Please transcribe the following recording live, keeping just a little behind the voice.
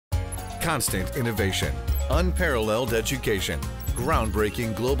Constant innovation, unparalleled education,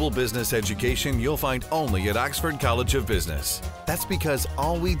 groundbreaking global business education you'll find only at Oxford College of Business. That's because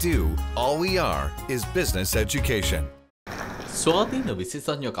all we do, all we are, is business education. ස්වාධීන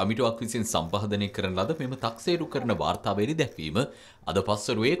විශේෂඥ කමිටුවක් විසින් සම්පාදනය කරන ලද මෙම තක්සේරු කරන වාර්තාවේදී දැක්වීම අද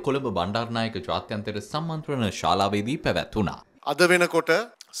පස්වරුවේ කොළඹ බණ්ඩාරනායක ජාත්‍යන්තර සම්මන්ත්‍රණ ශාලාවේදී පැවැත්වුණා. අද වෙනකොට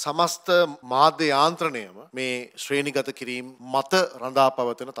සමස්ත මාධ්‍ය යාන්ත්‍රණයම මේ ශ්‍රේණිගත කිරීම මත රඳා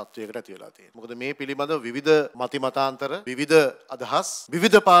පවතින තත්වයකට ඇති වෙලා තියෙනවා. මොකද මේ පිළිබඳව විවිධ මතිමතාන්තර, විවිධ අදහස්,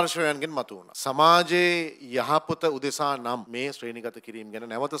 විවිධ පාර්ශවයන්ගෙන් මතුවුණා. සමාජයේ යහපත උදෙසා නම් මේ ශ්‍රේණිගත කිරීම ගැන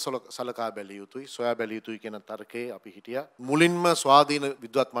නැවත සලකා බැලිය යුතුයි, සොයා බැලිය යුතුයි කියන තර්කයේ අපි හිටියා. මුලින්ම ස්වාධීන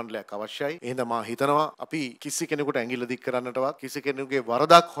විද්වත් මණ්ඩලයක් අවශ්‍යයි. එහෙනම් මා හිතනවා අපි කිසි කෙනෙකුට ඇඟිල්ල දික් කරන්නටවත්, කිසි කෙනෙකුගේ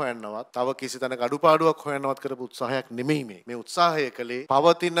වරදක් හොයන්නවත්, තව කිසි තැනක අඩුපාඩුවක් හොයන්නවත් කරපු උත්සාහයක් නෙමෙයි මේ. මේ උත්සාහය කලේ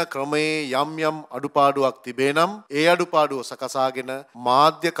පවතින ක්‍රමයේ යම් අඩුපාඩුවක් තිබේ නම් ඒ අඩුපාඩුව සකසාගෙන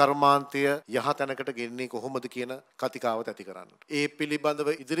මාධ්‍ය කර්මාන්තය යහ තැනකට ගෙන්නේ කොහොමද කියන කතිකාවත ඇති කරන්න. ඒ පිළිබඳව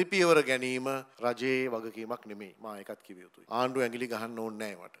ඉදිරි පියවර ගැනීම රජයේ වගකීමක් නෙමෙයි. මා ඒකත් කිව යුතුයි. ආණ්ඩුව ඇඟිලි ගහන්න ඕනේ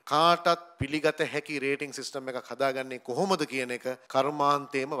නැහැ වට. කාටත් පිළිගත හැකි රේටින් සිස්ටම් එකක් හදාගන්නේ කොහොමද කියන එක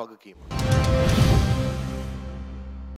කර්මාන්තයේම වගකීමක්.